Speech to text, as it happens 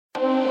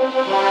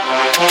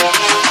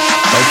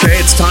Okay,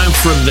 it's time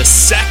for the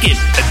second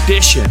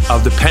edition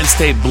of the Penn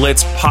State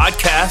Blitz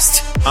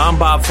podcast. I'm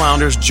Bob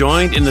Flounders,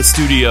 joined in the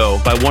studio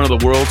by one of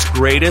the world's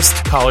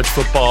greatest college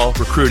football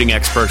recruiting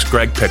experts,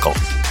 Greg Pickle.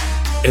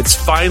 It's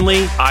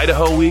finally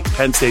Idaho week,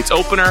 Penn State's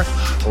opener.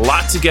 A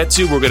lot to get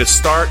to. We're going to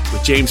start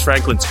with James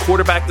Franklin's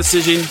quarterback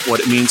decision, what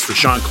it means for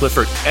Sean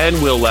Clifford and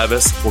Will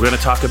Levis. We're going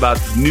to talk about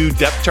the new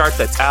depth chart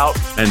that's out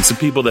and some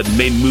people that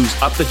made moves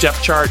up the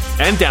depth chart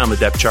and down the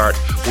depth chart.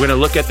 We're going to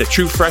look at the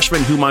true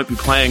freshmen who might be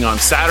playing on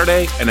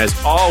Saturday. And as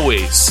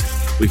always,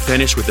 we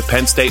finish with the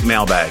Penn State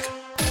mailbag.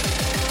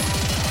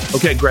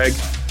 Okay, Greg,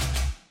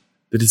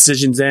 the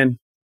decision's in.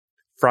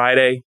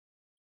 Friday,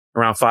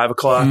 around 5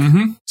 o'clock,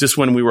 just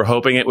when we were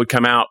hoping it would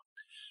come out.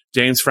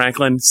 James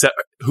Franklin,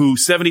 who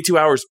 72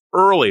 hours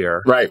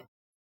earlier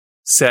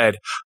said,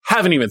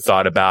 haven't even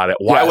thought about it.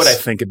 Why would I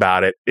think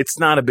about it? It's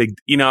not a big,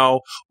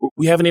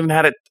 we haven't even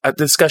had a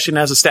discussion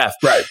as a staff.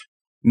 Right.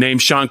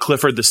 Named Sean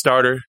Clifford the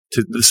starter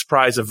to the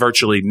surprise of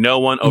virtually no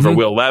one over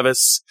Will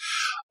Levis.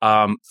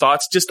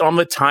 Thoughts just on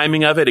the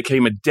timing of it. It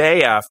came a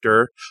day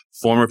after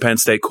former Penn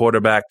State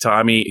quarterback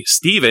Tommy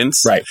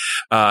Stevens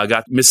got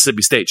the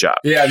Mississippi State job.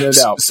 Yeah, no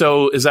doubt.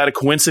 So is that a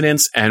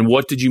coincidence? And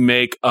what did you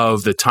make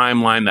of the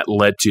timeline that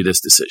led to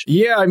this decision?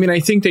 Yeah, I mean, I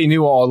think they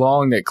knew all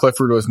along that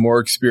Clifford was more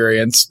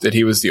experienced, that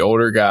he was the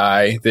older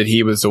guy, that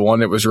he was the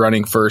one that was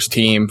running first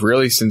team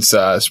really since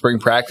spring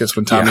practice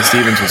when Tommy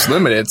Stevens was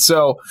limited.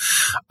 So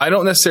I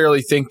don't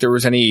necessarily think there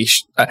was any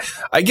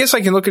I guess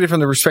I can look at it from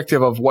the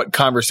perspective of what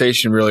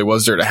conversation really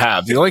was there to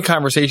have. The only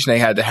conversation they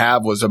had to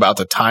have was about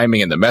the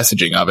timing and the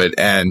messaging of it,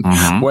 and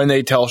when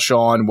they tell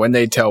Sean, when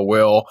they tell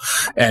Will,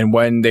 and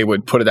when they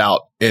would put it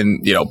out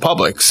in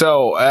public.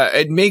 So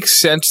it makes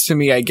sense to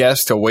me, I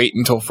guess, to wait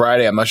until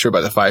Friday. I'm not sure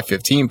about the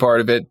 5:15 part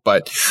of it,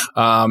 but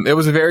it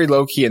was a very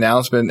low key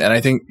announcement, and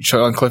I think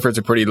Sean Clifford's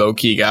a pretty low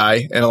key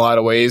guy in a lot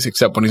of ways,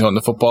 except when he's on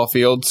the football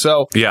field.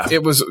 So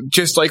it was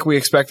just like we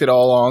expected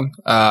all along.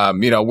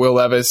 Will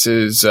Levis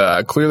is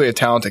clearly a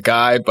talented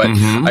guy, but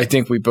I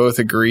think we both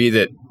agree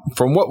that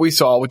from what we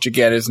saw, which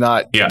again is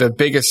not the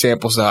biggest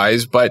sample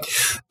size, but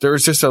there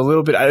was just a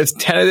little bit, is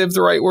tentative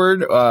the right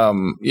word?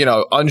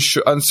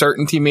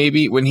 Uncertainty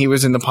maybe when he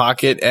was in the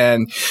pocket,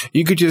 and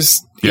you could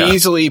just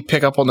easily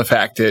pick up on the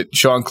fact that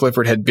Sean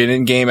Clifford had been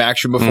in game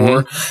action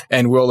before,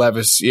 and Will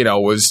Levis,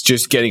 was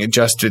just getting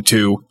adjusted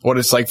to what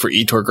it's like for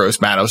Yetur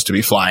Gross-Matos to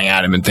be flying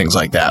at him and things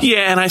like that.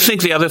 Yeah, and I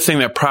think the other thing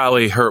that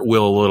probably hurt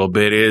Will a little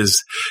bit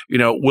is,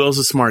 Will's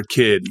a smart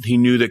kid. He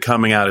knew that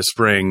coming out of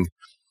spring,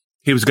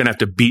 he was going to have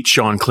to beat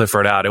Sean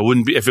Clifford out. It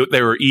wouldn't be if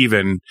they were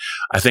even.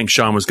 I think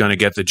Sean was going to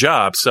get the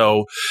job.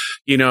 So,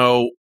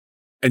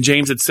 and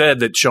James had said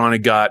that Sean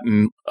had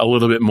gotten a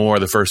little bit more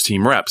of the first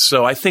team reps.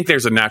 So I think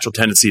there's a natural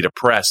tendency to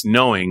press,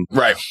 knowing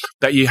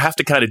that you have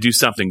to kind of do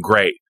something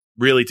great,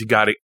 really, to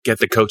get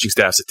the coaching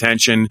staff's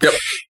attention. Yep.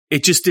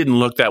 It just didn't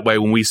look that way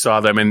when we saw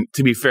them. And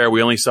to be fair,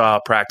 we only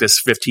saw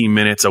practice 15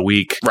 minutes a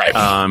week.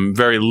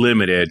 Very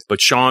limited. But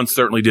Sean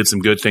certainly did some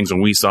good things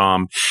when we saw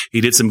him.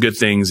 He did some good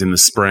things in the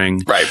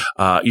spring.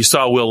 You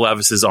saw Will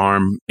Levis's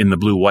arm in the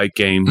blue-white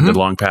game, the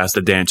long pass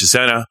to Dan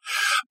Chisena.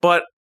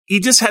 But he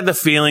just had the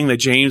feeling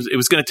that it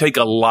was going to take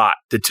a lot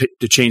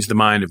to change the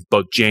mind of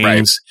both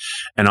James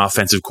and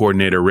offensive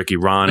coordinator Ricky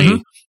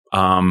Ronnie.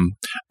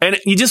 And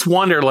you just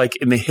wonder,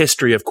 in the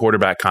history of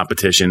quarterback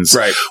competitions,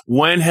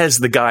 when has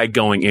the guy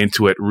going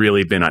into it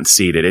really been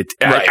unseated?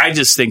 I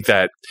just think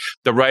that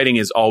the writing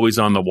is always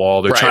on the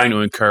wall. They're trying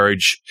to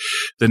encourage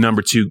the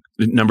number two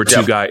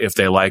guy if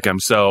they like him.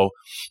 So,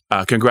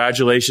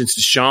 congratulations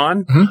to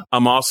Sean.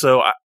 I'm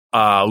also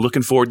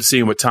looking forward to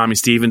seeing what Tommy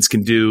Stevens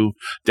can do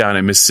down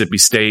at Mississippi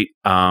State.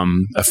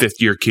 A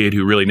fifth-year kid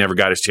who really never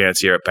got his chance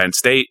here at Penn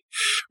State,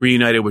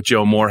 reunited with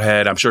Joe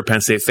Moorhead. I'm sure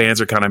Penn State fans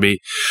are kind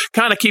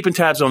of keeping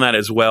tabs on that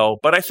as well.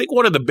 But I think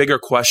one of the bigger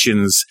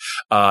questions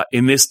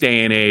in this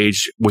day and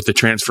age, with the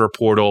transfer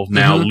portal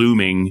now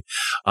looming,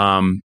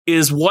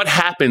 is what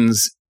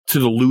happens to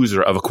the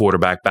loser of a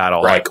quarterback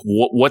battle.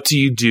 What do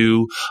you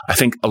do? I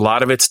think a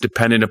lot of it's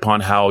dependent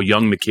upon how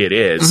young the kid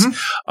is.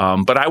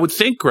 But I would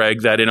think,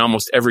 Greg, that in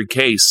almost every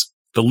case,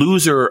 the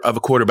loser of a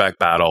quarterback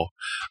battle,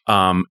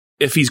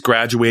 if he's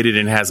graduated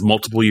and has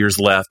multiple years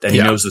left, and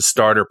he knows the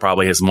starter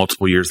probably has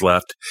multiple years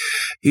left,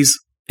 he's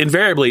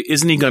invariably,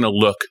 isn't he going to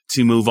look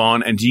to move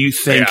on? And do you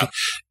think,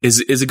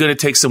 is it going to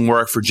take some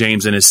work for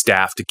James and his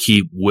staff to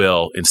keep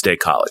Will in State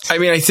College? I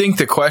mean, I think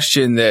the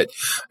question that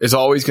is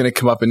always going to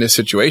come up in this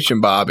situation,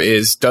 Bob,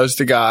 is does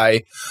the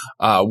guy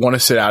want to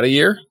sit out a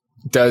year?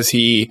 Does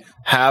he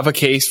have a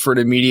case for an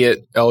immediate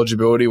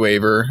eligibility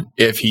waiver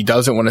if he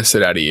doesn't want to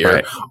sit out a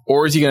year?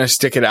 Or is he going to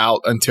stick it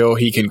out until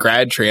he can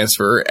grad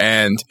transfer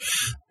and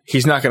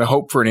he's not going to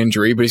hope for an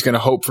injury, but he's going to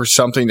hope for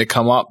something to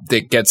come up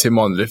that gets him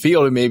on the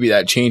field, and maybe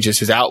that changes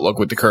his outlook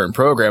with the current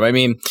program. I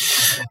mean,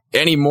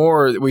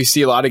 anymore, we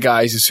see a lot of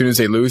guys, as soon as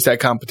they lose that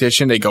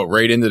competition, they go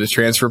right into the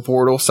transfer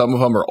portal. Some of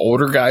them are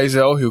older guys,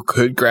 though, who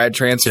could grad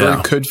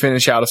transfer, could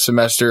finish out a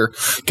semester,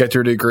 get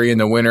their degree in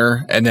the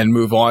winter, and then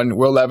move on.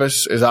 Will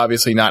Levis is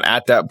obviously not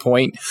at that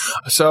point.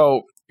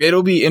 So,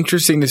 it'll be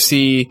interesting to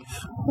see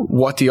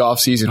what the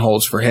offseason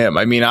holds for him.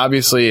 I mean,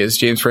 obviously, as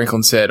James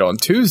Franklin said on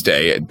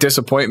Tuesday,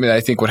 disappointment,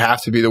 I think, would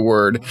have to be the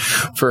word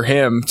for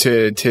him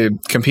to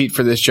compete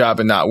for this job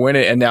and not win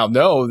it. And now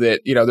know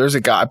that, there's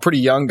a pretty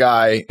young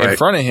guy in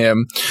front of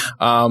him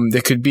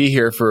that could be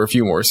here for a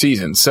few more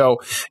seasons. So,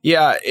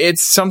 yeah,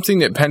 it's something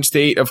that Penn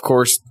State, of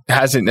course,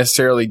 hasn't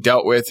necessarily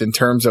dealt with in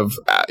terms of,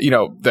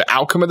 the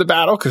outcome of the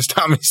battle, because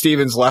Tommy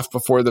Stevens left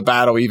before the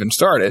battle even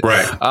started.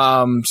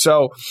 Right.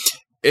 So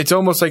it's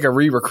almost like a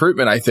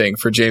re-recruitment, I think,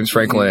 for James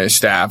Franklin and his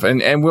staff.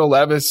 And Will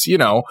Levis,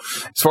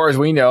 as far as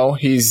we know,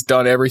 he's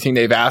done everything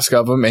they've asked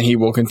of him, and he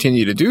will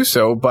continue to do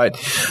so. But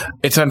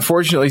it's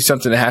unfortunately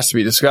something that has to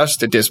be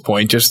discussed at this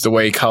point, just the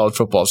way college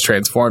football has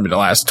transformed in the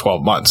last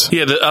 12 months.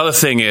 Yeah, the other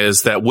thing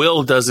is that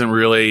Will doesn't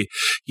really,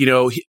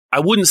 I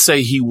wouldn't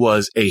say he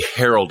was a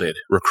heralded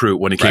recruit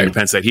when he came to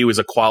Penn State. He was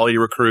a quality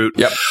recruit.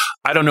 Yep.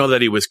 I don't know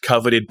that he was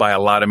coveted by a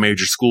lot of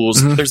major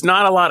schools. Mm-hmm. There's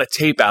not a lot of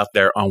tape out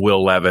there on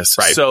Will Levis.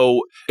 Right.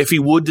 So if he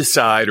would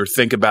decide or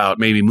think about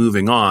maybe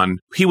moving on,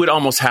 he would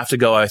almost have to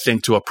go, I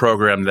think, to a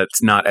program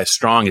that's not as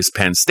strong as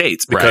Penn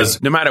State's,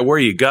 because no matter where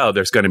you go,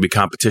 there's going to be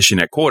competition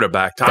at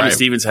quarterback. Tommy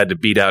Stevens had to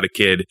beat out a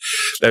kid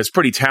that was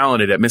pretty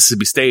talented at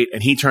Mississippi State,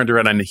 and he turned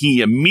around and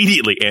he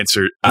immediately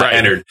entered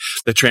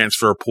the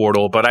transfer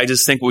portal. But I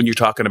just think when you're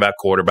talking about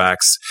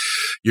quarterbacks,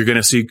 you're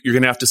going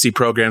to have to see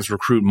programs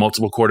recruit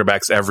multiple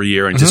quarterbacks every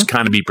year and just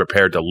kind of be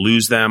prepared to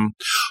lose them.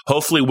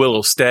 Hopefully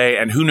Will stay,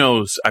 and who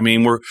knows? I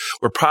mean, we're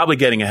probably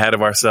getting ahead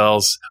of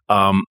ourselves.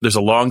 There's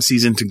a long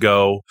season to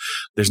go.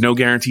 There's no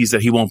guarantees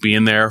that he won't be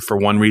in there for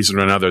one reason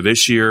or another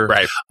this year.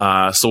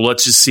 Right. So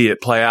let's just see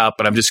it play out.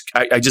 But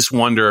I just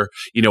wonder,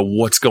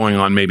 what's going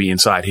on maybe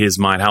inside his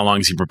mind. How long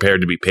is he prepared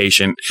to be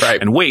patient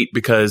and wait?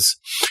 Because,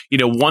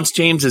 once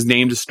James is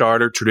named a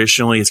starter,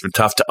 traditionally it's been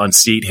tough to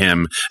unseat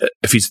him.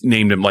 If he's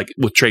named him, like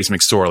with Trace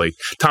McSorley,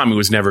 Tommy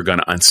was never going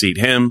to unseat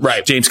him.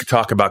 Right. James could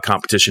talk about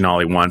competition all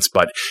he wants,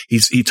 but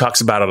he talks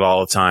about it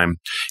all the time.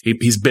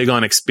 He's big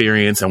on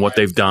experience and what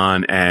they've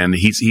done, and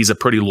he's a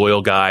pretty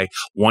loyal guy,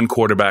 one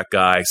quarterback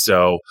guy.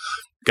 So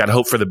got to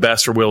hope for the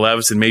best for Will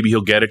Levis, and maybe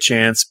he'll get a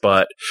chance.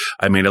 But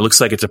I mean, it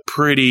looks like it's a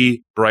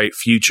pretty bright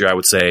future, I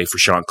would say, for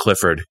Sean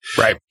Clifford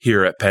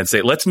here at Penn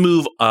State. Let's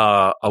move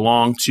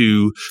along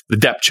to the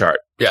depth chart.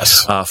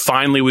 Yes.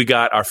 Finally, we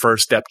got our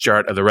first depth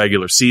chart of the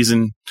regular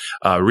season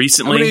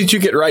recently. How many did you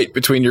get right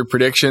between your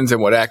predictions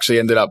and what actually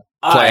ended up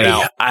playing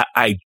out?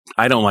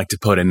 I don't like to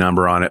put a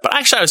number on it, but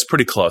actually I was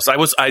pretty close.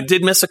 I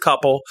did miss a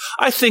couple.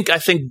 I think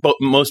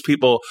most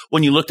people,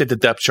 when you looked at the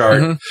depth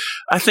chart,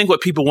 I think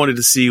what people wanted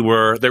to see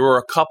there were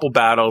a couple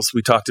battles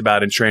we talked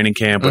about in training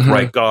camp with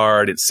right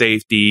guard and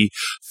safety,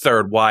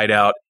 third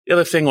wideout. The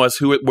other thing was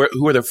who are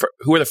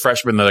the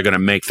freshmen that are going to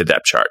make the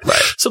depth chart.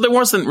 Right. So there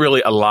wasn't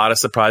really a lot of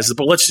surprises,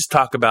 but let's just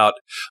talk about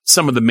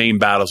some of the main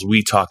battles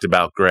we talked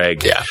about,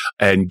 Greg. Yeah.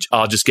 And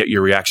I'll just get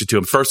your reaction to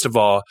them. First of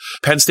all,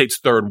 Penn State's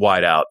third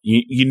wideout.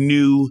 You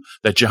knew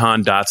that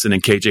Jahan Dotson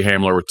and KJ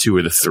Hamler were two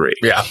of the three.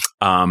 Yeah.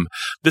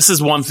 This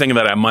is one thing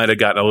that I might have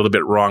gotten a little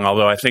bit wrong,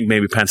 although I think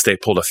maybe Penn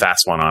State pulled a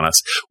fast one on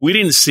us. We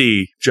didn't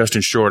see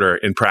Justin Shorter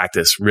in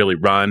practice really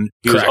run.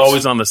 He was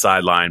always on the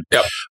sideline.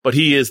 Yep. But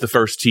he is the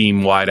first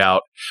team wideout.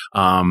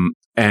 I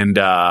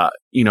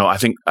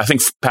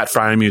think Pat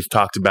Fryermuth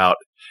talked about,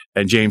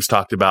 and James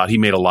talked about, he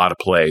made a lot of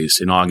plays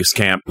in August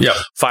camp. Yep.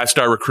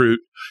 5-star recruit.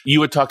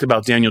 You had talked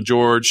about Daniel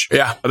George.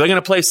 Yeah. Are they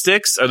going to play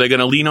 6? Are they going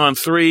to lean on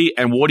 3?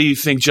 And what do you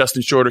think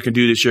Justin Shorter can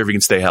do this year if he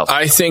can stay healthy?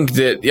 I think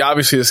that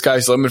obviously the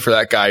sky's the limit for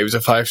that guy. He was a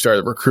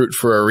 5-star recruit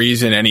for a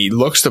reason, and he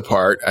looks the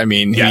part. I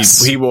mean,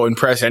 he will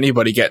impress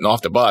anybody getting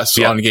off the bus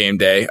on game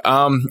day.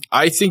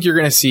 I think you're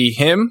going to see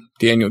him,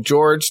 Daniel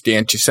George,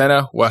 Dan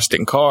Chisena,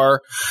 Weston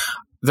Carr.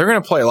 They're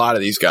going to play a lot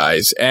of these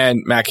guys,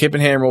 and Matt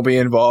Kippenhammer will be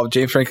involved.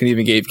 James Franklin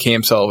even gave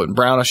Cam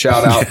Sullivan-Brown a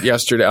shout-out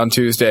yesterday on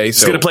Tuesday.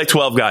 He's going to play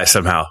 12 guys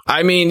somehow.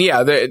 I mean,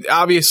 yeah,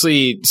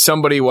 obviously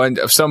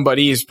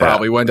somebody's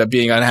probably wound up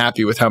being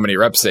unhappy with how many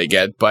reps they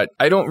get, but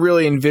I don't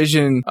really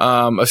envision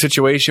a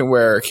situation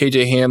where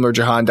KJ Hamler,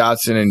 Jahan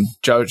Dotson,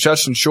 and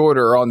Justin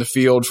Shorter are on the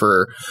field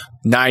for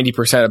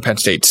 90% of Penn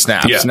State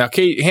snaps. Yeah. Now,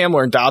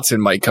 Hamler and Dotson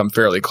might come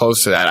fairly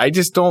close to that.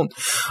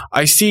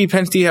 I see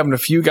Penn State having a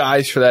few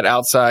guys for that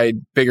outside,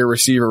 bigger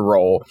receiver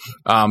role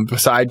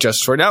beside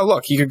Justin Shorter. Now,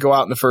 look, he could go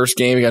out in the first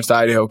game against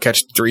Idaho,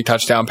 catch 3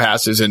 touchdown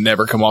passes, and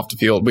never come off the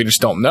field. We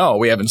just don't know.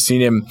 We haven't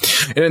seen him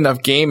in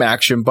enough game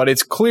action, but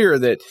it's clear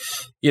that,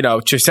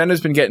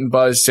 Chisena's been getting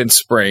buzzed since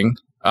spring.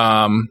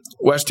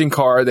 Weston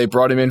Carr, they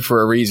brought him in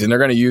for a reason. They're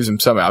going to use him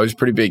somehow. He's a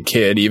pretty big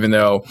kid, even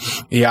though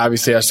he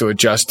obviously has to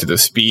adjust to the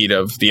speed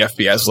of the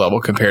FBS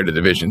level compared to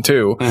Division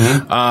II.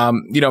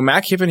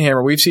 Matt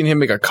Kippenhammer, we've seen him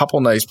make a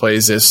couple nice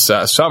plays this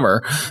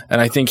summer,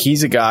 and I think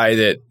he's a guy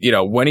that,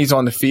 when he's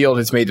on the field,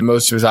 has made the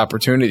most of his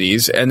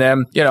opportunities. And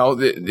then,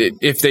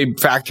 if they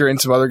factor in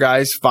some other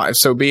guys, fine,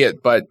 so be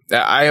it. But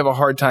I have a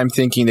hard time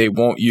thinking they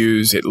won't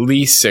use at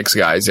least 6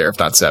 guys there, if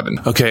not 7.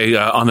 Okay,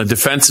 on the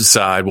defensive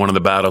side, one of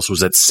the battles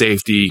was at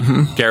safety.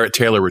 safety, Garrett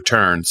Taylor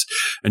returns.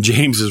 And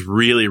James is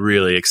really,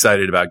 really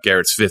excited about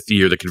Garrett's fifth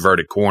year, the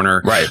converted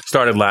corner. Right.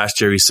 Started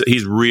last year.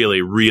 He's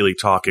really, really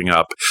talking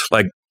up.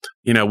 Like,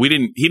 he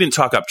didn't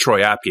talk up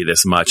Troy Apke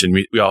this much. And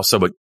we also,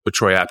 what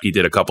Troy Apke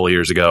did a couple of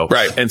years ago.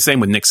 Right. And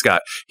same with Nick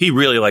Scott. He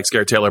really likes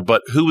Garrett Taylor,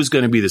 but who is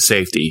going to be the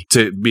safety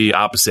to be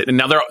opposite? And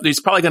now he's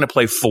probably going to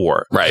play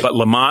 4. Right. But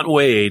Lamont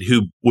Wade,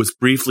 who was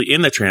briefly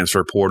in the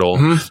transfer portal,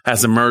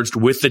 has emerged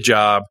with the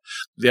job.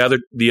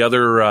 The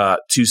other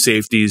 2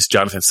 safeties,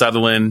 Jonathan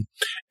Sutherland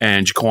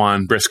and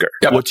Jaquan Brisker.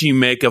 Yep. What do you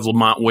make of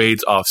Lamont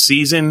Wade's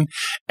offseason?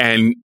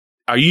 And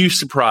are you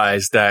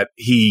surprised that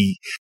he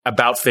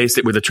about faced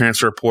it with the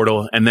transfer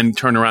portal and then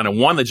turned around and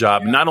won the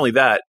job? Not only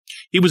that,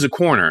 he was a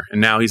corner,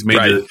 and now he's made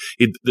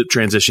the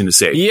transition to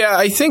safety. Yeah,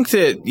 I think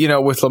that,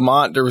 with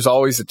Lamont, there was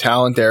always the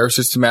talent there. It's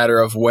just a matter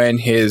of when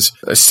his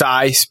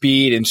size,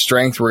 speed, and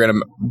strength were going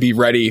to be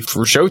ready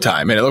for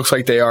showtime, and it looks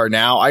like they are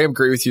now. I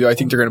agree with you. I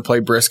think they're going to play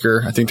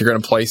Brisker. I think they're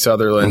going to play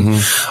Sutherland.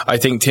 I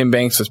think Tim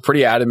Banks was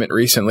pretty adamant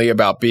recently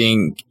about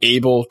being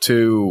able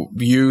to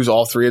use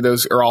all 4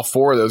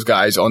 of those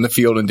guys on the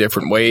field in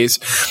different ways.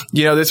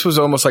 This was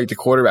almost like the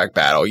quarterback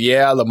battle.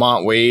 Yeah,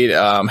 Lamont Wade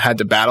had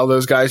to battle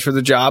those guys for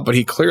the job, but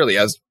he clearly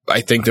has,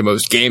 I think, the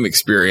most game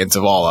experience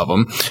of all of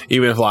them,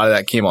 even if a lot of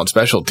that came on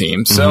special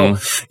teams. So,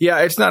 yeah,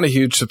 it's not a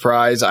huge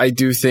surprise. I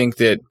do think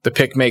that the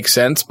pick makes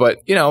sense, but,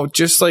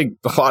 just like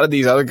a lot of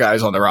these other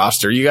guys on the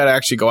roster, you got to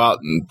actually go out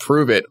and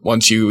prove it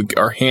once you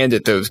are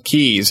handed those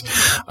keys.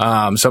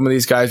 Some of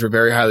these guys were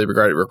very highly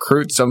regarded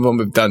recruits. Some of them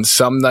have done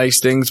some nice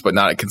things, but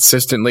not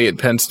consistently at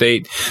Penn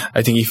State.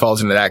 I think he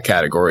falls into that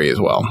category as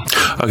well.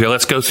 Okay,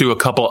 let's go through a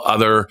couple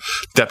other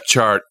depth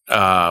chart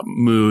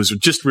moves.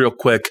 Just real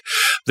quick,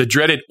 the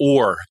dreaded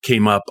OR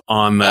came up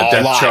on the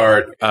depth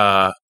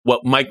chart.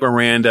 Mike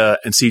Miranda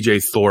and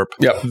CJ Thorpe.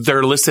 Yep.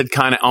 They're listed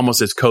kind of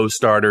almost as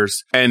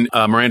co-starters. And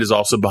Miranda's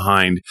also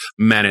behind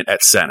Menet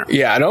at center.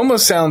 Yeah, it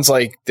almost sounds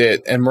like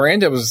that. And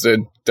Miranda was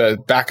the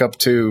backup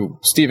to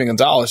Steven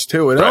Gonzalez,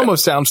 too. And it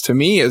almost sounds to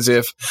me as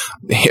if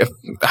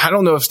I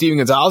don't know if Steven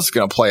Gonzalez is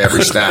going to play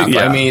every snap.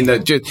 Yeah. I mean,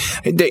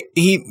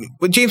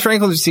 James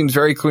Franklin just seems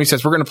very clean. He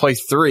says, we're going to play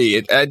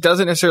 3. It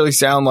doesn't necessarily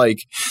sound like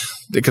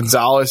the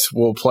Gonzalez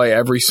will play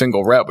every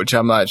single rep, which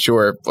I'm not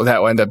sure if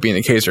that will end up being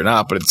the case or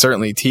not, but it's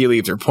certainly tea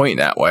leaves are pointing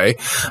that way.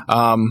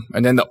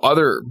 And then the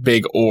other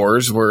big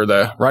oars were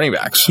the running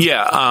backs.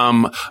 Yeah.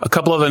 A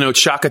couple other notes.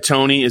 Shaka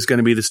Toney is going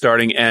to be the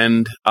starting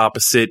end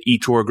opposite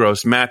Etor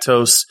Gross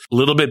Matos. A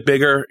little bit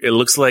bigger. It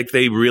looks like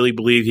they really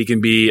believe he can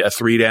be a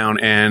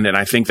 3-down end. And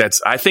I think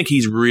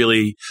he's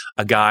really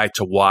a guy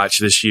to watch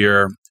this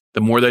year. The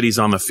more that he's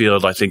on the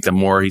field, I think the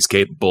more he's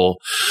capable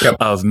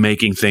of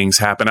making things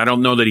happen. I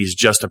don't know that he's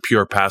just a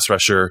pure pass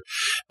rusher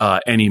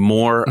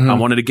anymore. I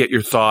wanted to get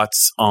your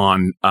thoughts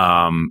on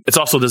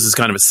this is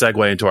kind of a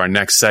segue into our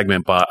next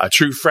segment, but a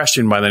true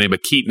freshman by the name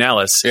of Keaton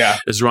Ellis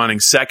is running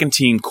second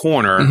team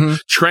corner.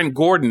 Trent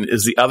Gordon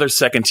is the other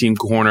second team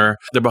corner.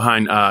 They're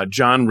behind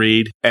John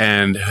Reed,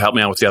 and help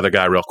me out with the other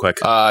guy real quick.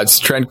 It's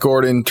Trent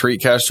Gordon,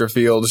 Tariq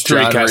Castro-Fields,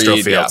 John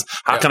Reed. Fields.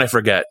 How can I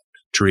forget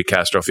Tariq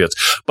Castro-Fields?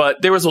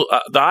 But there was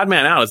the odd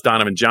man out is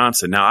Donovan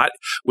Johnson. Now,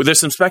 there's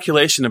some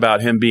speculation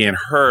about him being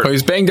hurt. He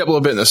was banged up a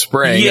little bit in the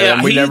spring. Yeah,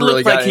 and we never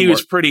really got he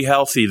was pretty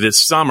healthy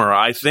this summer.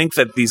 I think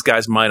that these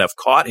guys might have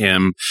caught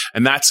him,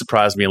 and that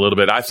surprised me a little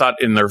bit. I thought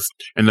in their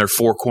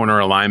 4-corner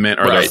alignment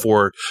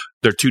or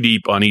they're too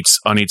deep on each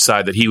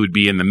side that he would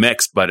be in the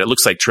mix, but it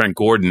looks like Trent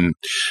Gordon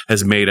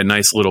has made a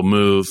nice little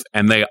move,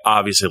 and they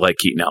obviously like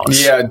Keaton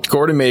Ellis. Yeah,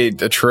 Gordon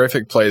made a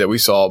terrific play that we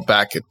saw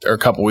a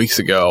couple weeks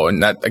ago,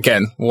 and that,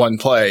 again, one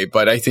play,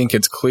 but I think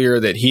it's clear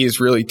that he has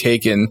really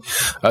taken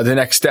the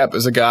next step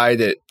as a guy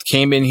that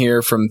came in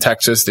here from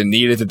Texas and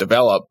needed to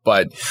develop,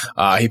 but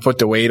he put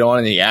the weight on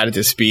and he added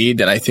the speed,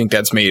 and I think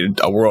that's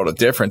made a world of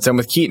difference. And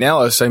with Keaton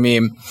Ellis, I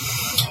mean,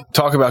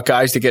 talk about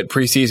guys that get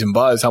preseason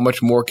buzz, how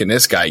much more can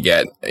this guy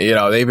get?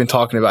 They've been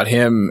talking about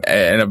him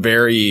in a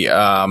very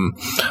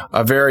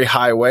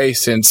high way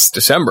since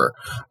December,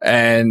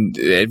 and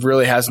it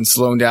really hasn't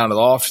slowed down at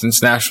all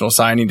since National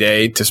Signing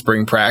Day to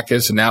spring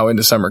practice and now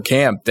into summer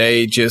camp.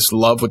 They just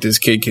love what this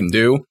kid can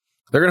do.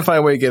 They're going to find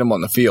a way to get him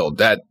on the field.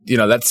 That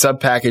sub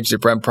package that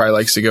Brent probably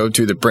likes to go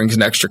to that brings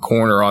an extra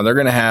corner on. They're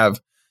going to have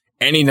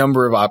any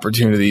number of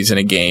opportunities in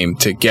a game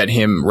to get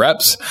him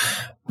reps.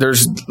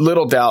 There's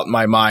little doubt in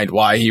my mind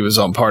why he was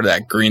on part of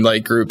that green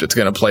light group that's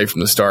going to play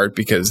from the start,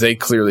 because they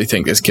clearly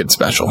think this kid's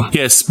special.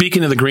 Yeah,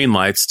 speaking of the green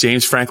lights,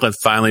 James Franklin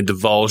finally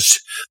divulged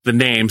the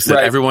names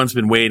that everyone's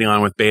been waiting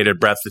on with bated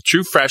breath. The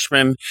true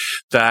freshmen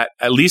that,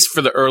 at least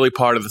for the early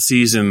part of the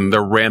season,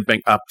 they're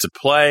ramping up to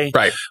play.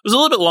 Right. It was a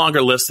little bit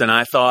longer list than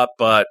I thought,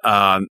 but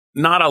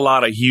not a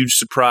lot of huge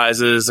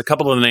surprises. A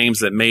couple of the names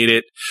that made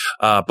it,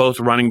 both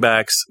running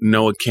backs,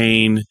 Noah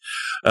Kane,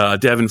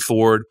 Devin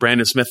Ford,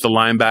 Brandon Smith, the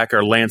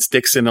linebacker, Lance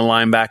Dixon, the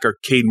linebacker,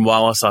 Caden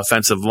Wallace,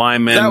 offensive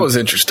lineman. That was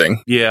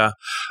interesting. Yeah.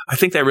 I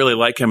think they really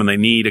like him, and they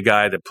need a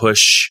guy to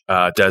push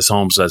Des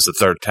Holmes as the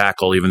third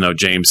tackle, even though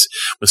James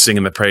was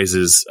singing the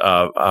praises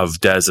of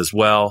Des as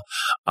well.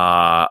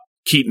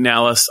 Keaton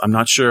Ellis. I'm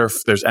not sure if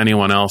there's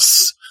anyone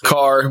else.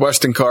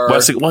 Weston Carr.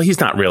 Well, he's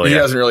not really. He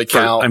doesn't really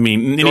count.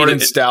 Jordan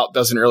Stout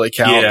doesn't really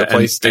count.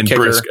 Yeah,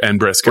 and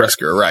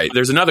Brisker. Right.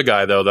 There's another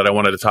guy, though, that I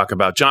wanted to talk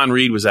about. John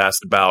Reed was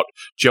asked about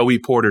Joey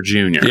Porter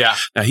Jr. Yeah.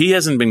 Now, he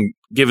hasn't been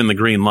given the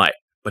green light,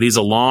 but he's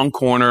a long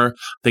corner.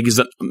 I think he's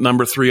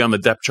number 3 on the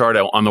depth chart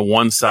on the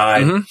one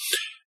side. Mm-hmm.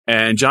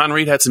 And John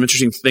Reed had some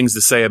interesting things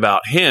to say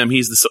about him.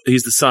 He's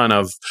the son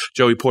of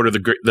Joey Porter,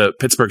 the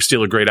Pittsburgh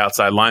Steelers great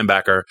outside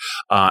linebacker.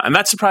 And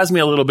that surprised me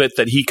a little bit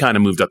that he kind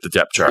of moved up the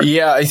depth chart.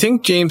 Yeah, I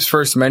think James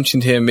first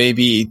mentioned him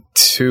maybe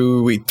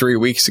 3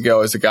 weeks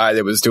ago as a guy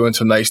that was doing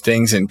some nice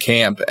things in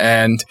camp.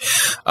 And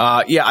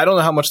I don't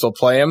know how much they'll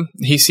play him.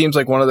 He seems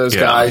like one of those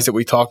guys that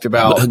we talked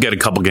about. He'll get a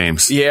couple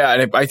games. Yeah,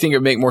 and I think it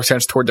would make more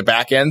sense toward the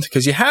back end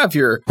because you have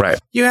your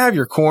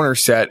corner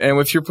set. And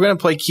if you're going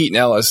to play Keaton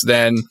Ellis,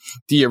 then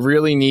do you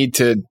really need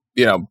to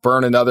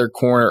burn another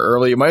corner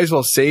early? You might as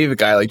well save a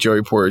guy like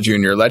Joey Porter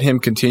Jr., let him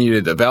continue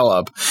to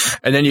develop,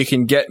 and then you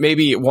can get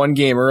maybe one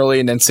game early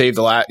and then save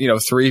the last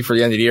 3 for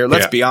the end of the year.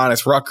 Let's be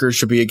honest, Rutgers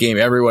should be a game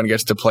everyone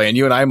gets to play, and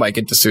you and I might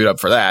get to suit up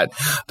for that.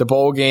 The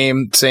bowl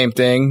game, same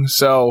thing.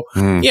 So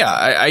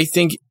I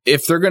think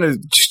if they're going to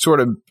sort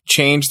of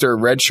change their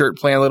redshirt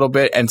plan a little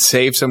bit and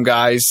save some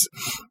guys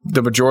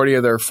the majority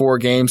of their 4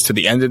 games to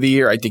the end of the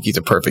year, I think he's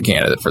a perfect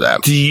candidate for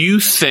that. Do you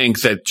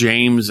think that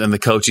James and the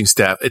coaching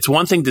staff, it's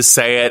one thing to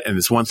say it and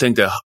it's one thing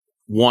to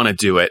want to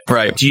do it.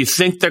 Right. Do you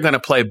think they're going to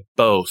play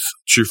both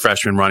true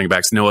freshman running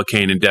backs, Noah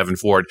Cain and Devin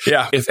Ford?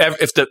 Yeah. If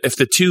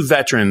the 2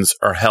 veterans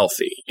are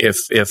healthy, if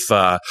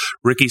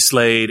Ricky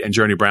Slade and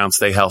Journey Brown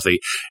stay healthy,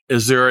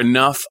 is there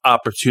enough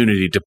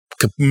opportunity to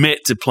commit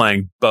to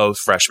playing both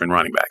freshman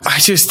running backs? I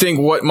just think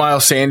what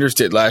Miles Sanders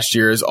did last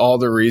year is all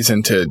the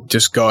reason to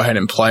just go ahead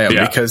and play him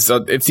because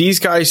if these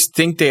guys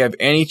think they have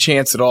any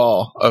chance at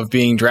all of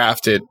being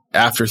drafted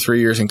after 3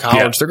 years in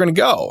college, they're going to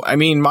go. I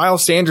mean,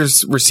 Miles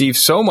Sanders received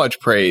so much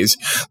praise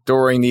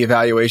during the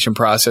evaluation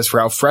process for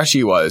how fresh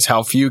he was,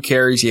 how few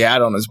carries he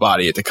had on his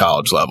body at the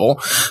college level.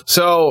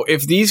 So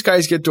if these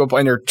guys get to a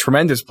point, they're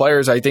tremendous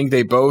players. I think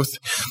they both,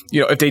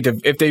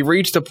 if they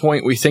reach the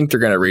point we think they're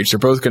going to reach, they're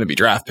both going to be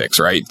draft picks,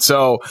 right?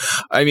 So,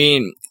 I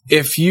mean,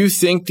 if you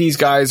think these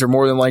guys are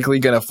more than likely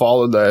going to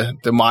follow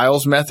the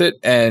Miles method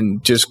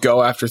and just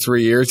go after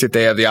 3 years if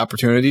they have the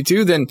opportunity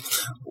to, then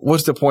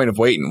what's the point of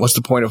waiting? What's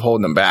the point of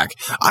holding them back?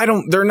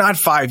 They're not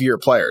 5-year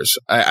players.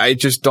 I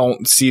just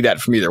don't see that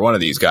from either one of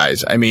these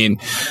guys. I mean,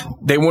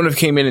 they wouldn't have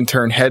came in and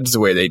turned heads the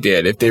way they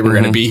did if they were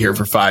going to be here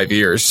for 5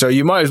 years. So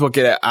you might as well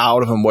get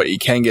out of them what you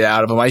can get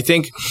out of them. I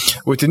think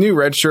with the new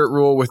redshirt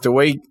rule, with the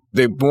way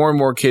more and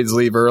more kids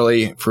leave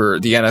early for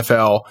the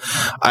NFL,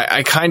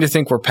 I kind of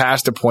think we're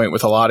past a point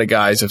with a lot of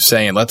guys of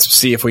saying, let's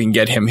see if we can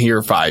get him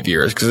here 5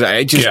 years. Because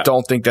I just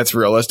don't think that's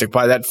realistic.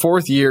 By that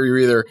 4th year, you're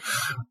either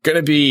going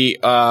to be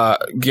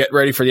get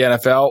ready for the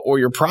NFL, or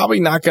you're probably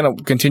not going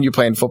to continue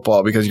playing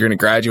football because you're going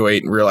to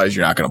graduate and realize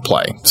you're not going to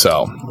play.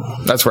 So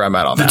that's where I'm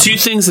at on that. The 2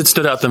 things that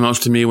stood out the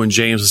most to me when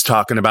James was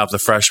talking about the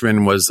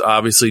freshman was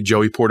obviously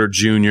Joey Porter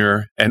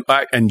Jr.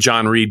 and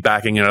John Reed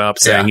backing it up,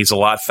 saying he's a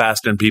lot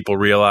faster than people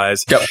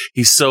realize. Yep.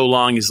 He's so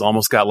long, he's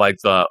almost got like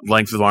the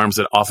length of arms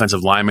that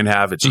offensive linemen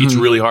have. It's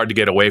really hard to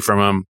get away from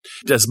him.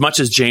 As much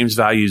as James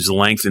values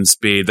length and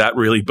speed, that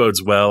really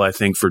bodes well, I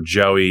think, for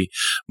Joey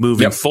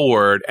moving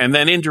forward. And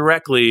then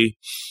indirectly,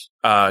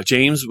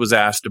 James was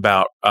asked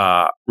about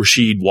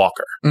Rasheed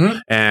Walker.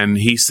 And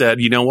he said,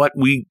 you know what?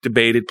 We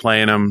debated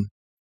playing him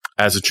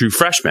as a true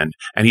freshman,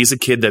 and he's a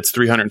kid that's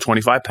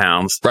 325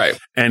 pounds, right?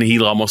 And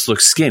he almost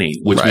looks skinny,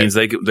 which means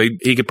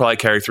he could probably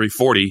carry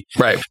 340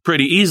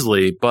 pretty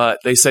easily. But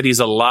they said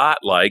he's a lot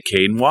like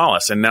Caden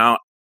Wallace. And now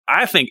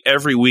I think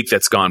every week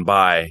that's gone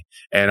by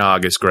in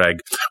August,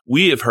 Greg,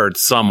 we have heard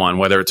someone,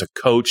 whether it's a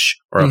coach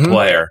or a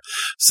player,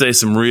 say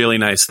some really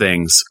nice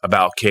things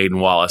about Caden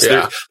Wallace.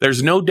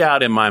 There's no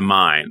doubt in my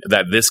mind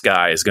that this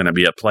guy is going to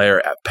be a player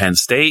at Penn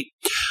State.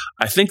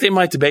 I think they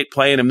might debate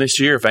playing him this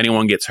year if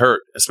anyone gets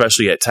hurt,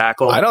 especially at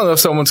tackle. I don't know if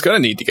someone's going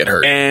to need to get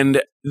hurt.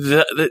 And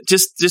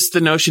just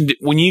the notion,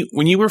 when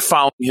you were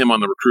following him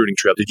on the recruiting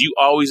trail, did you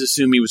always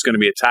assume he was going to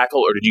be a tackle,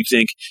 or did you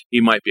think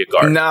he might be a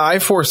guard? No, I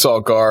foresaw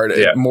guard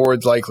more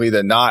likely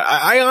than not.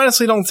 I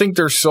honestly don't think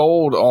they're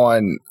sold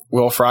on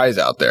Will Fries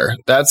out there.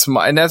 That's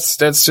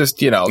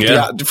just,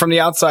 from the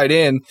outside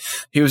in,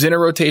 he was in a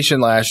rotation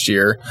last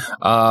year.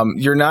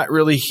 You're not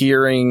really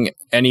hearing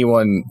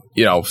anyone,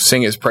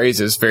 sing his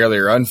praises fairly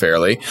or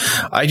unfairly.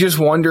 I just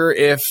wonder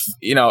if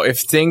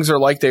things are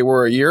like they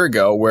were a year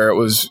ago, where it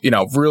was,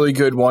 really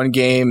good one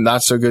game,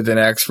 not so good the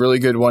next, really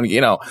good one,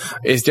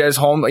 is Des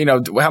Holmes,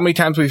 how many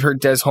times we've heard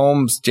Des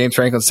Holmes, James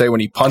Franklin say when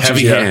he punches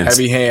heavy hands.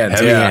 Heavy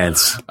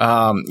hands.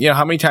 How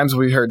many times have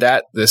we heard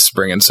that this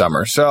spring and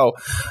summer? So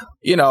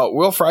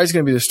Will Fry's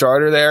going to be the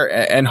starter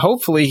there, and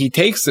hopefully he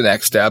takes the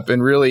next step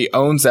and really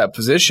owns that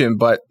position.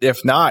 But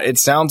if not, it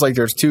sounds like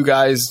there's two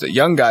guys,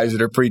 young guys,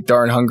 that are pretty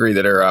darn hungry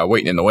that are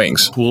waiting in the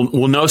wings.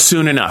 We'll know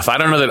soon enough. I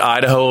don't know that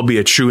Idaho will be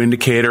a true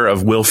indicator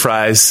of Will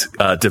Fry's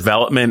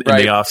development in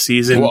the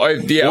offseason. Well,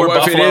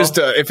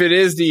 if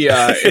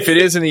it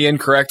is in the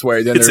incorrect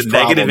way, then it's there's a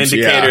negative problems.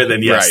 indicator.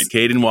 Then yes, right.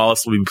 Caden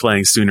Wallace will be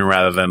playing sooner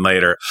rather than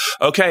later.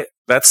 Okay.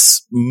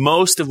 That's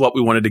most of what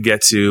we wanted to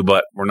get to,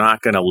 but we're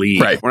not going to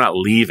leave. Right. We're not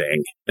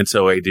leaving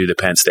until we do the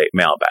Penn State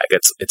mailbag.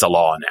 It's a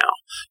law now,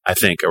 I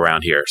think,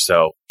 around here.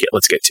 So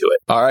let's get to it.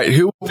 All right.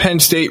 Who will Penn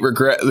State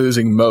regret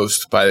losing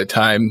most by the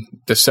time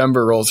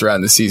December rolls around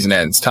and the season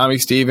ends? Tommy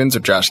Stevens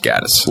or Josh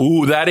Gaddis?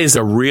 Ooh, that is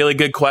a really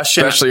good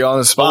question. Especially on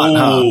the spot.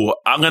 Ooh,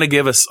 I'm going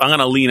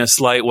to lean a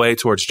slight way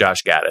towards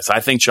Josh Gaddis. I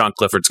think Sean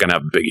Clifford's going to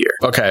have a big year.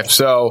 Okay.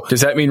 So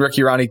does that mean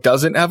Ricky Ronnie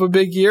doesn't have a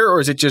big year, or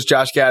is it just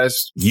Josh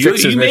Gaddis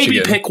fixes You made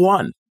Michigan? me pick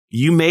one.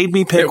 You made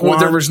me pick one.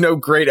 There was no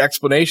great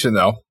explanation,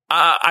 though.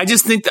 I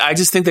just think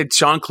that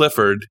Sean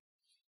Clifford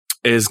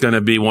is going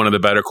to be one of the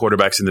better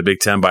quarterbacks in the Big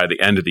Ten by the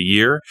end of the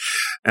year,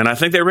 and I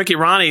think that Ricky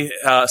Ronnie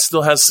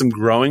still has some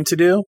growing to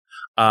do.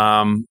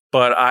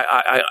 But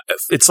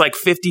it's like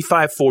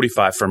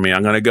 55-45 for me.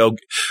 I'm going to go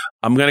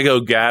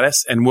Gaddis,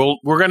 and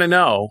we're going to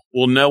know.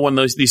 We'll know when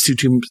these two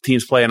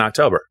teams play in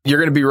October. You're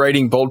going to be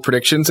writing bold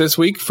predictions this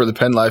week for the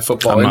Penn Live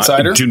Football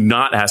Insider. Do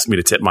not ask me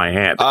to tip my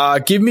hand.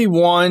 Give me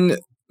one.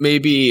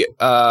 Maybe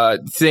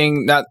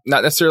thing, not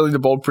necessarily the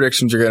bold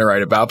predictions you're going to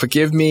write about, but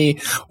give me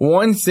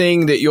one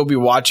thing that you'll be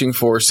watching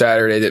for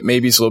Saturday that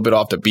maybe is a little bit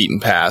off the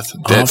beaten path.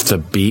 Off the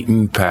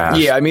beaten path.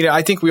 Yeah, I mean,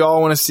 I think we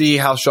all want to see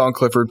how Sean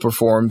Clifford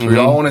performs. We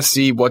all want to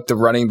see what the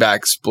running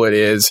back split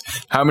is,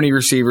 how many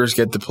receivers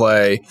get to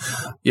play.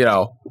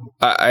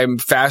 I'm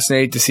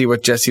fascinated to see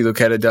what Jesse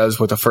Luketa does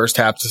with the first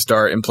half to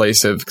start in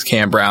place of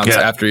Cam Brown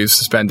after he was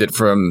suspended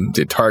from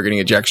the targeting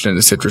ejection in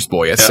the Citrus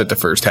Bowl. Yes, at the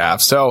first half.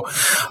 So,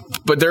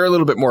 but they're a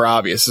little bit more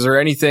obvious. Is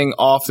there anything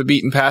off the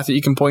beaten path that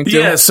you can point to?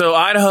 Yeah, so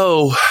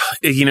Idaho,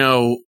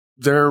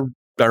 they're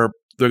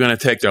going to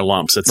take their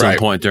lumps at some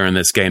point during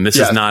this game. This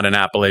is not an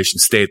Appalachian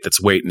State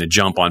that's waiting to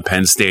jump on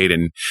Penn State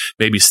and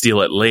maybe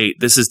steal it late.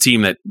 This is a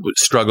team that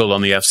struggled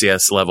on the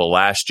FCS level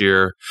last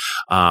year.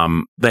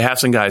 They have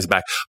some guys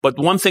back. But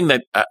one thing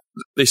that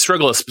they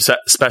struggle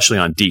especially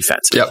on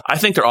defense. Yep. I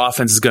think their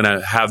offense is going to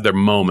have their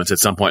moments at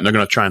some point. They're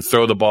going to try and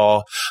throw the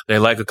ball. They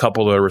like a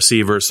couple of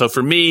receivers. So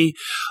for me,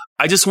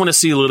 I just want to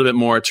see a little bit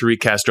more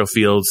Tariq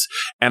Castro-Fields,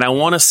 and I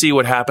want to see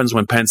what happens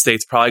when Penn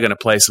State's probably going to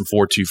play some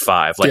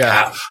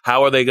 4-2-5.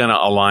 How are they going to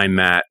align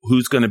that?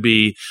 Who's going to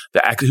be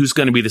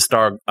the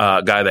star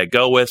guy they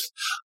go with?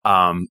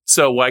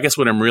 So I guess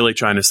what I'm really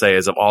trying to say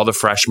is, of all the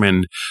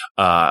freshmen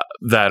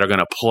that are going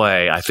to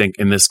play, I think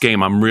in this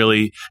game, I'm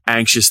really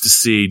anxious to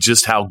see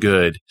just how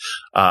good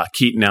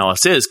Keaton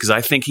Ellis is, because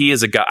I think he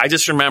is a guy. I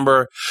just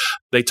remember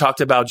they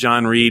talked about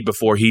John Reed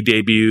before he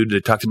debuted.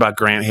 They talked about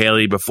Grant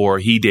Haley before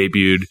he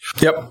debuted.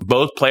 Yep.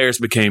 Both players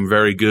became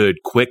very good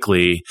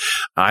quickly.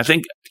 I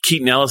think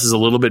Keaton Ellis is a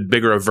little bit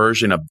bigger a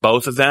version of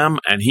both of them,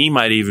 and he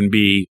might even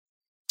be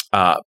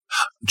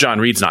John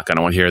Reed's not going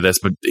to want to hear this,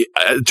 but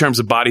in terms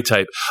of body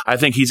type, I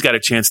think he's got a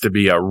chance to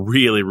be a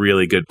really,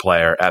 really good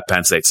player at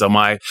Penn State. So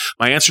my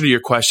answer to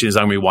your question is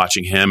I'm going to be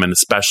watching him, and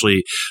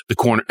especially the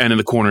corner and in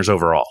the corners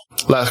overall.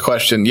 Last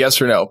question.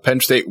 Yes or no? Penn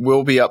State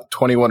will be up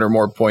 21 or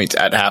more points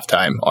at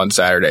halftime on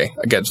Saturday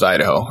against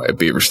Idaho at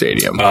Beaver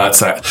Stadium.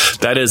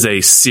 That is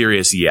a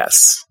serious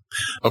yes.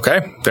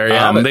 Okay, there you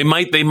have it. There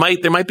might be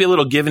a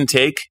little give and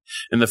take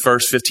in the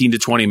first 15 to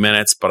 20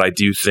 minutes, but I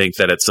do think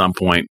that at some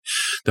point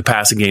the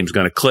passing game is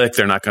going to click.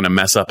 They're not going to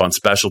mess up on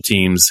special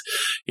teams.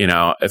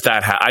 If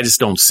that, I just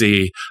don't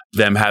see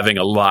them having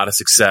a lot of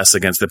success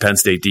against the Penn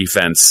State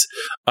defense,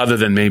 other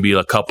than maybe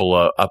a couple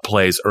of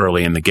plays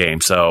early in the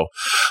game. So,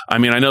 I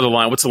mean, I know the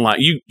line. What's the line?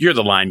 You're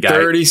the line guy.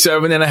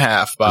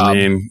 37.5, Bob. I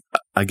mean,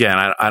 again,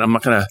 I'm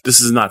not going to.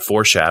 This is not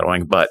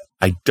foreshadowing, but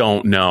I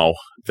don't know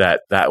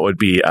that would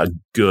be a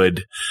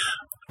good.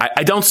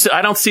 I don't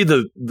see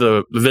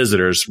the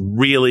visitors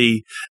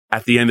really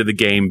at the end of the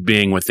game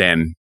being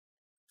within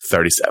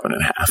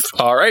 37.5.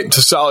 All right, it's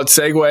a solid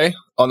segue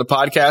on the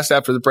podcast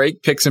after the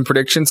break. Picks and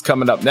predictions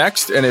coming up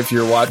next. And if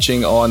you're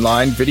watching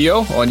online video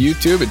on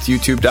YouTube, it's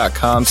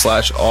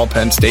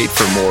youtube.com/allpennstate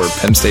for more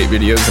Penn State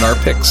videos and our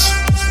picks.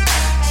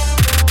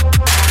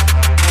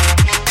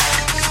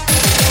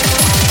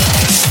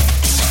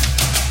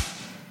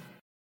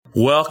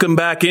 Welcome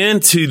back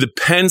into the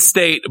Penn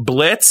State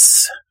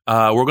Blitz.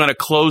 We're going to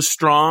close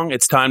strong.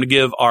 It's time to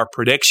give our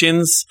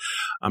predictions.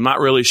 I'm not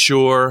really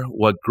sure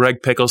what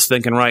Greg Pickle's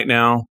thinking right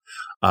now,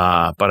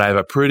 but I have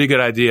a pretty good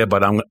idea.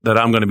 But I'm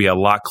going to be a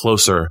lot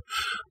closer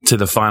to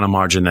the final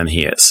margin than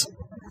he is.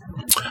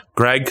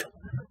 Greg,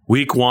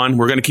 week 1,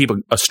 we're going to keep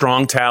a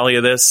strong tally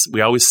of this.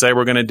 We always say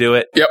we're going to do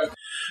it. Yep.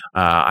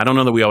 I don't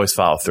know that we always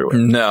follow through it.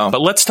 No.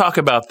 But let's talk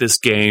about this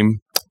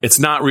game it's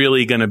not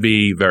really going to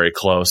be very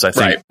close. I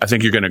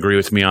think you're going to agree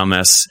with me on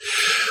this.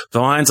 The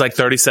line's like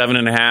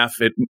 37.5.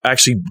 It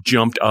actually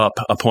jumped up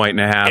 1.5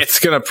 points. It's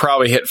going to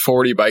probably hit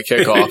 40 by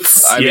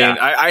kickoff. I mean,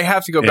 I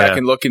have to go back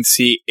and look and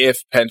see if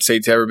Penn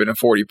State's ever been a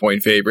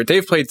 40-point favorite.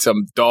 They've played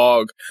some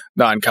dog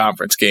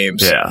non-conference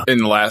games in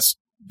the last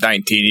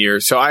 19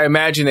 years. So I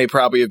imagine they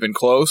probably have been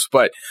close,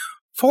 but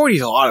 40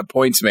 is a lot of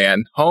points,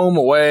 man. Home,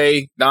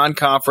 away,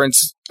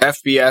 non-conference,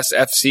 FBS,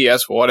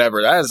 FCS,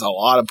 whatever. That is a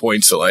lot of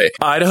points to lay.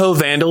 Idaho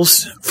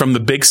Vandals from the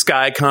Big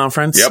Sky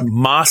Conference.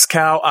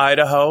 Moscow,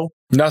 Idaho.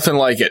 Nothing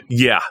like it.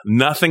 Yeah,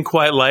 nothing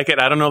quite like it.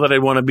 I don't know that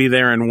I'd want to be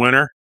there in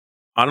winter.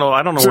 I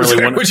don't know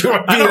really want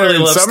to. I don't really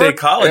love State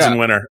College in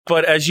winter.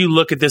 But as you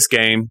look at this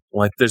game,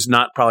 like there's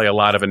not probably a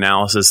lot of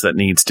analysis that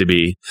needs to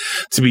be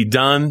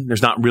done.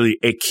 There's not really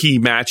a key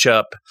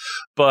matchup.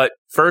 But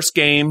first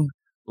game,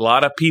 a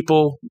lot of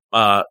people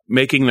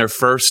making their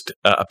first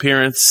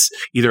appearance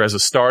either as a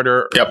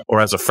starter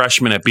or as a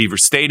freshman at Beaver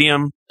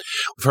Stadium.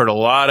 We've heard a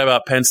lot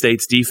about Penn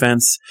State's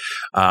defense.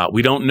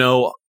 We don't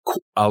know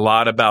a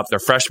lot about their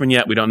freshmen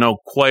yet. We don't know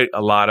quite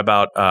a lot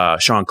about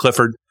Sean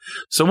Clifford.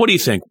 So what do you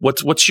think?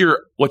 What's your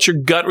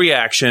gut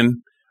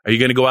reaction? Are you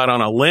going to go out on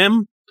a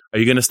limb? Are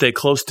you going to stay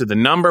close to the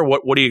number?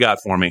 What do you got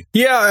for me?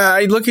 Yeah,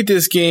 I look at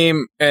this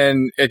game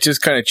and it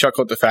just kind of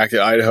chuckled the fact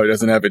that Idaho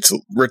doesn't have its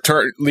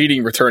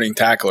leading returning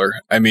tackler.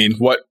 I mean,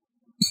 what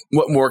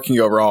more can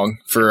go wrong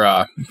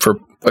for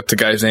what's the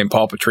guy's name,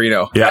 Paul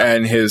Petrino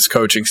and his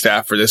coaching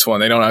staff for this one?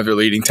 They don't have their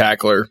leading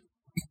tackler.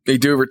 They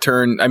do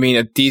return,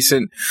 a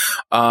decent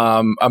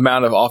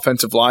amount of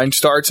offensive line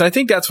starts. And I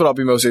think that's what I'll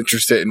be most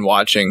interested in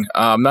watching.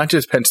 Not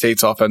just Penn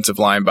State's offensive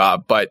line,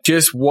 Bob, but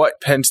just what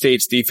Penn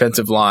State's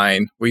defensive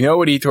line. We know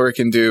what Etor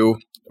can do.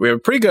 We have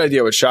a pretty good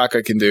idea what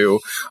Shaka can do.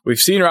 We've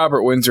seen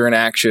Robert Windsor in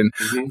action.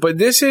 Mm-hmm. But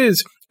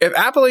if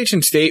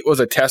Appalachian State was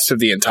a test of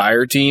the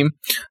entire team,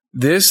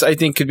 this, I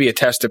think, could be a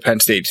test of Penn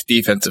State's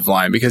defensive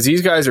line because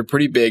these guys are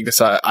pretty big, this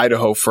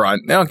Idaho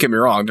front. Now, don't get me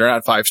wrong, they're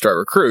not 5-star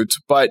recruits,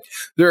 but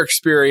they're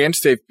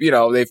experienced.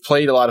 They've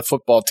played a lot of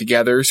football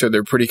together, so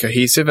they're pretty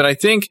cohesive. And I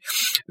think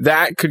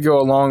that could go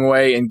a long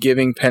way in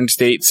giving Penn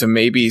State some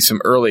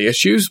early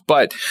issues.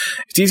 But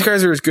if these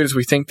guys are as good as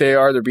we think they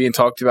are, they're being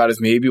talked about as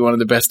maybe one of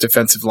the best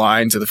defensive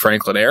lines of the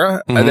Franklin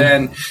era. Mm-hmm. And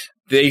then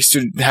they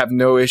should have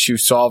no issue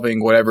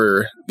solving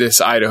whatever this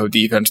Idaho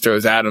defense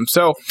throws at them.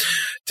 So,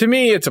 to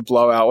me, it's a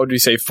blowout. What did we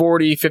say?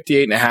 40,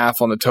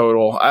 58.5 on the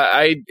total.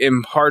 I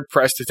am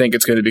hard-pressed to think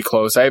it's going to be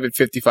close. I have it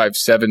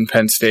 55-7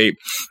 Penn State.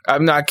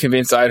 I'm not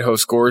convinced Idaho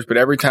scores, but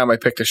every time I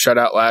picked a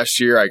shutout last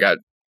year, I got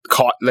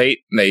caught late,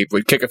 and they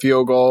would kick a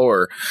field goal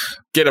or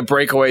get a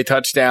breakaway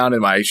touchdown,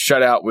 and my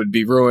shutout would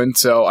be ruined.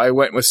 So I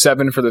went with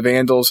 7 for the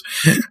Vandals.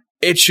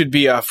 It should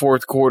be a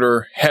fourth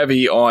quarter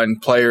heavy on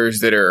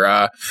players that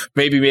are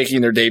maybe making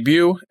their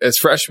debut as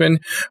freshmen,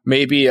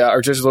 maybe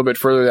are just a little bit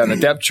further down the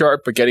depth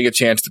chart, but getting a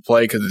chance to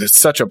play because it's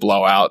such a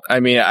blowout.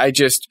 I mean,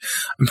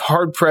 I'm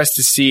hard pressed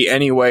to see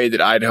any way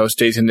that Idaho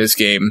stays in this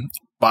game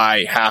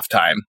by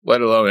halftime,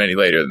 let alone any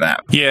later than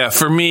that. Yeah,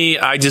 for me,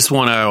 I just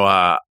want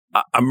to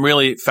I'm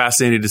really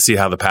fascinated to see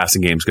how the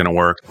passing game is going to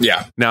work.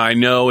 Yeah. Now, I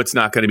know it's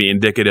not going to be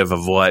indicative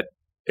of what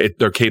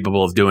they're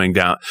capable of doing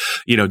down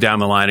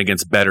the line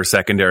against better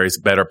secondaries,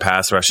 better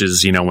pass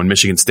rushes. When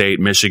Michigan State,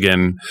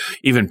 Michigan,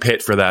 even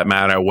Pitt for that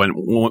matter,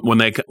 when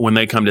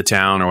they come to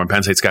town or when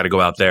Penn State's got to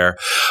go out there.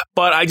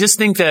 But I just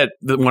think that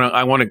when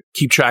I want to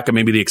keep track of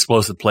maybe the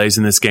explosive plays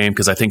in this game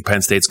because I think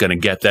Penn State's going to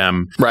get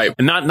them right,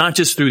 and not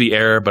just through the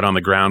air but on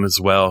the ground as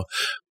well.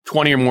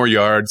 20 or more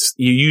yards.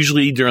 You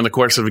usually, during the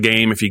course of a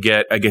game, if you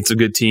get against a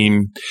good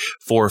team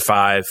 4 or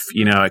 5,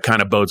 it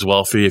kind of bodes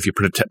well for you if you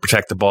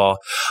protect the ball.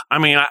 I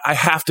mean, I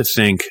have to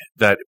think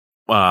that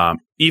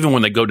even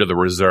when they go to the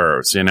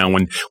reserves,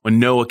 when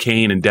Noah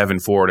Kane and Devin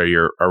Ford are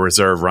your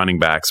reserve running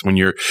backs,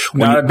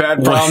 not a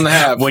bad problem to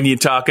have. When you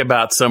talk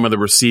about some of the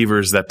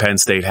receivers that Penn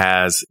State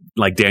has,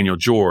 like Daniel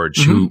George,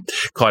 who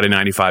caught a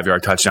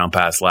 95-yard touchdown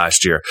pass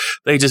last year,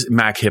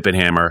 Mac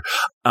Hippenhammer,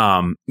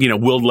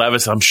 Will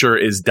Levis, I'm sure,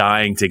 is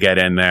dying to get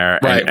in there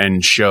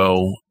and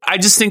show. I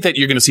just think that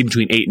you're going to see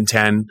between 8 and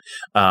 10,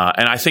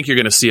 and I think you're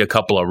going to see a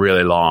couple of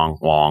really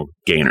long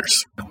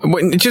gainers.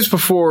 Just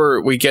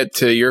before we get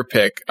to your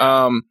pick,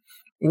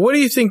 what do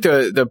you think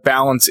the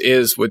balance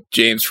is with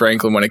James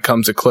Franklin when it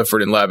comes to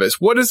Clifford and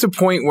Levis? What is the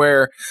point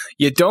where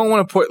you don't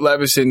want to put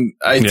Levis in,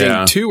 I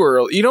think, too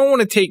early? You don't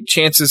want to take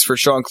chances for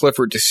Sean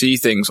Clifford to see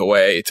things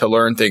away, to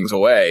learn things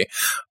away.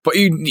 But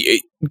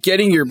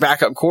getting your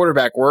backup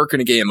quarterback work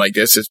in a game like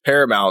this is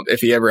paramount if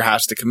he ever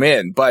has to come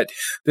in. But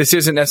this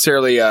isn't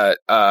necessarily a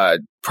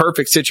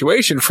perfect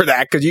situation for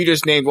that because you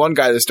just named one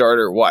guy the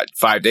starter,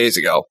 5 days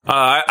ago?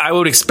 I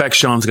would expect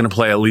Sean's going to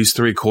play at least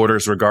 3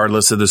 quarters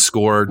regardless of the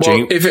score.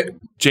 Well,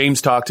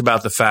 James talked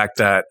about the fact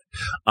that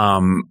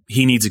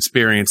he needs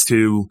experience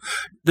too.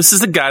 This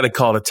is the guy that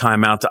called a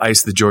timeout to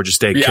ice the Georgia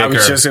State kicker. I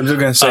was going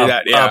to say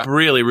that. Yeah, up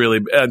really, really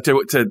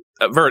to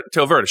avert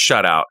a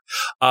shutout.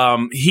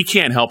 He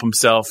can't help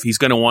himself. He's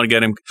going to want to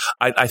get him.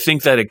 I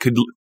think that it could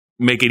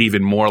make it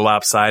even more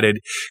lopsided,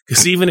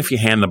 because even if you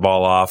hand the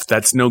ball off,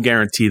 that's no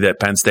guarantee that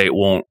Penn State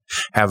won't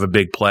have a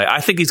big play.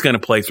 I think he's going to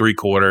play 3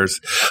 quarters,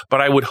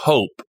 but I would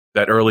hope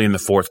that early in the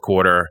fourth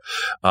quarter,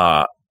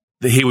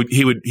 he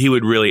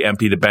would really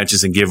empty the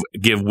benches and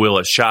give Will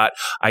a shot.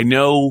 I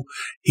know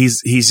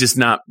he's just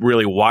not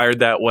really wired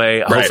that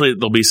way. Right. Hopefully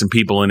there'll be some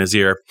people in his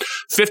ear.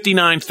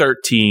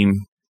 59-13,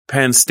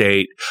 Penn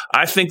State.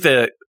 I think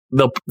that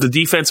the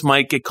defense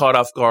might get caught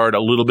off guard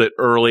a little bit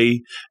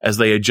early as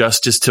they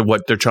adjust just to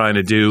what they're trying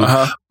to do.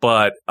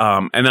 But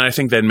and then I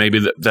think that maybe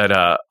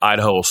that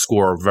Idaho will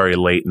score very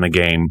late in the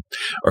game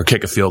or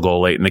kick a field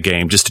goal late in the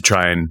game just to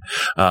try and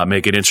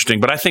make it interesting.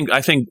 But I think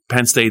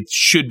Penn State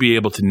should be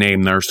able to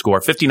name their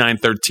score.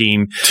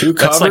 59-13. 2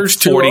 covers,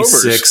 like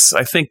 46. 2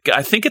 overs.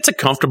 I think it's a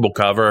comfortable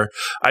cover.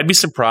 I'd be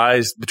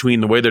surprised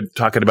between the way they're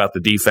talking about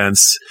the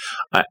defense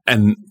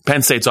and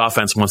Penn State's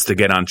offense wants to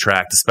get on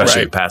track,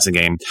 especially the passing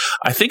game.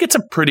 I think it's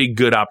a pretty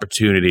good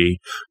opportunity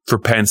for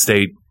Penn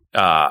State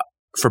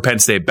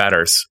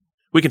bettors.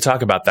 We can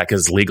talk about that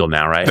because it's legal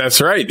now, right?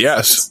 That's right.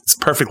 Yes, it's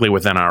perfectly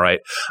within our right.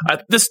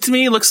 This to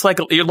me looks like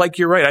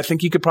you're right. I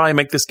think you could probably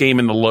make this game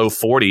in the low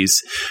 40s.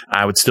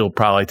 I would still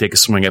probably take a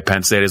swing at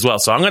Penn State as well.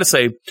 So I'm going to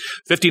say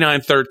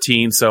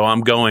 59-13. So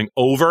I'm going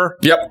over.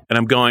 Yep, and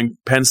I'm going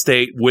Penn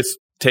State with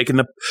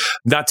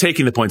not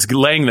taking the points,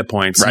 laying the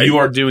points. Right. You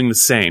are doing the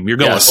same. You're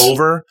going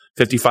over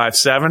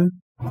 55-7.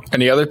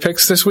 Any other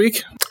picks this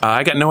week?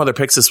 I got no other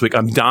picks this week.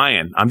 I'm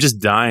just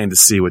dying to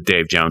see what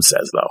Dave Jones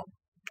says, though.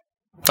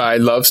 I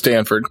love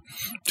Stanford.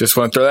 Just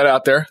want to throw that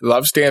out there.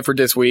 Love Stanford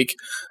this week.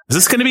 Is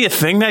this going to be a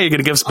thing now? You're going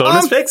to give us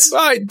bonus picks?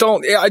 I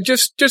don't.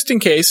 Just in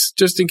case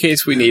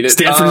we need it.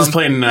 Stanford is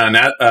playing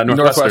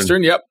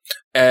Northwestern. Yep.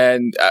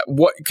 And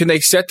what can they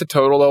set the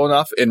total low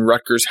enough in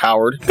Rutgers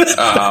Howard?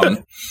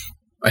 I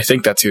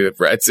think that's who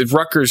it's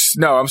Rutgers.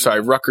 No, I'm sorry.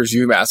 Rutgers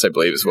UMass, I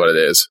believe, is what it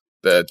is.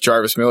 The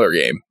Jarvis Miller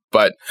game.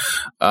 But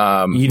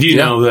you do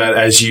know that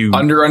as you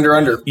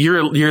under,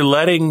 you're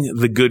letting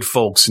the good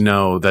folks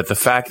know that the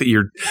fact that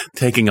you're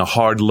taking a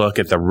hard look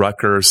at the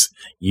Rutgers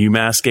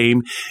UMass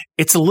game,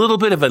 it's a little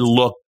bit of a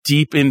look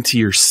deep into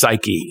your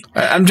psyche.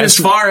 I'm just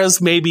as far as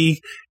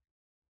maybe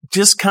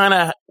just kind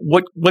of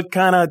what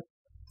kind of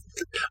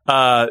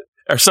are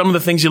some of the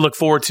things you look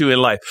forward to in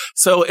life.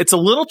 So it's a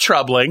little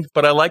troubling,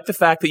 but I like the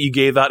fact that you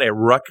gave out a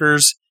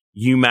Rutgers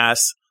UMass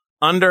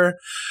under.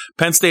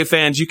 Penn State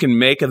fans, you can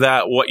make of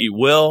that what you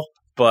will,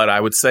 but I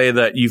would say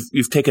that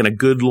you've taken a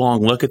good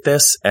long look at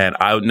this, and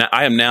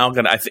I am now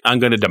going to I'm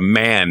going to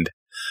demand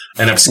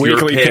an obscure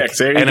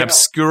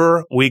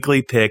obscure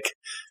weekly pick.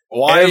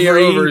 Why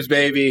overs,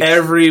 baby?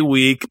 Every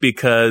week,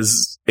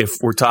 because if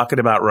we're talking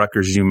about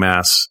Rutgers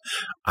UMass,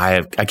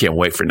 I can't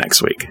wait for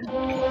next week.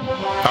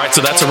 All right,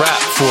 so that's a wrap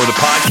for the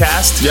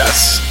podcast.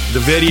 Yes, the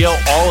video,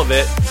 all of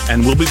it,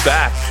 and we'll be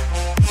back.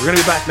 We're going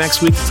to be back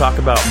next week to talk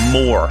about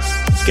more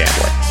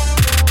gambling.